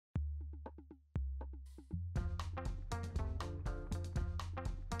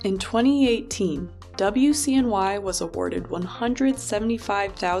In 2018, WCNY was awarded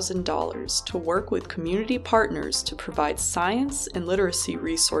 $175,000 to work with community partners to provide science and literacy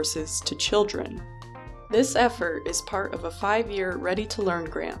resources to children. This effort is part of a 5-year Ready to Learn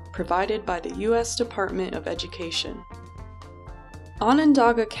grant provided by the U.S. Department of Education.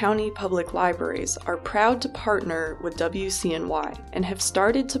 Onondaga County Public Libraries are proud to partner with WCNY and have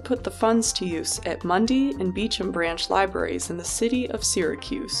started to put the funds to use at Mundy and Beauchamp branch libraries in the city of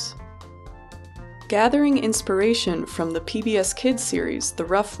Syracuse. Gathering inspiration from the PBS Kids series, The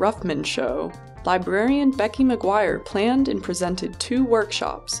Rough Ruffman Show, librarian Becky Maguire planned and presented 2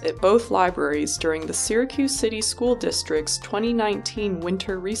 workshops at both libraries during the Syracuse City School District's 2019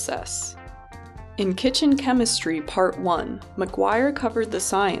 winter recess. In Kitchen Chemistry Part 1, Maguire covered the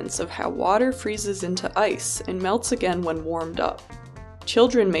science of how water freezes into ice and melts again when warmed up.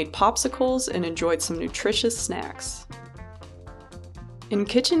 Children made popsicles and enjoyed some nutritious snacks. In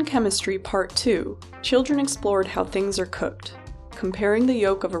Kitchen Chemistry Part 2, children explored how things are cooked, comparing the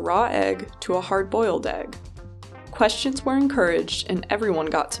yolk of a raw egg to a hard-boiled egg. Questions were encouraged and everyone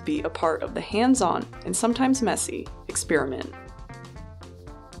got to be a part of the hands-on, and sometimes messy, experiment.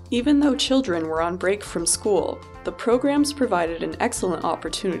 Even though children were on break from school, the programs provided an excellent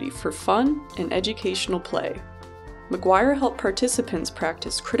opportunity for fun and educational play. Maguire helped participants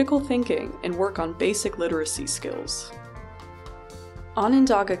practice critical thinking and work on basic literacy skills.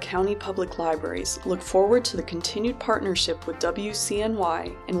 Onondaga County Public Libraries look forward to the continued partnership with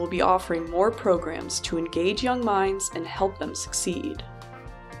WCNY and will be offering more programs to engage young minds and help them succeed.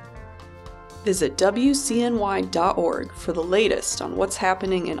 Visit WCNY.org for the latest on what's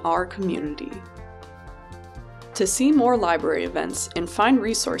happening in our community. To see more library events and find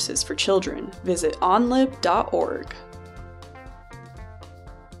resources for children, visit onlib.org.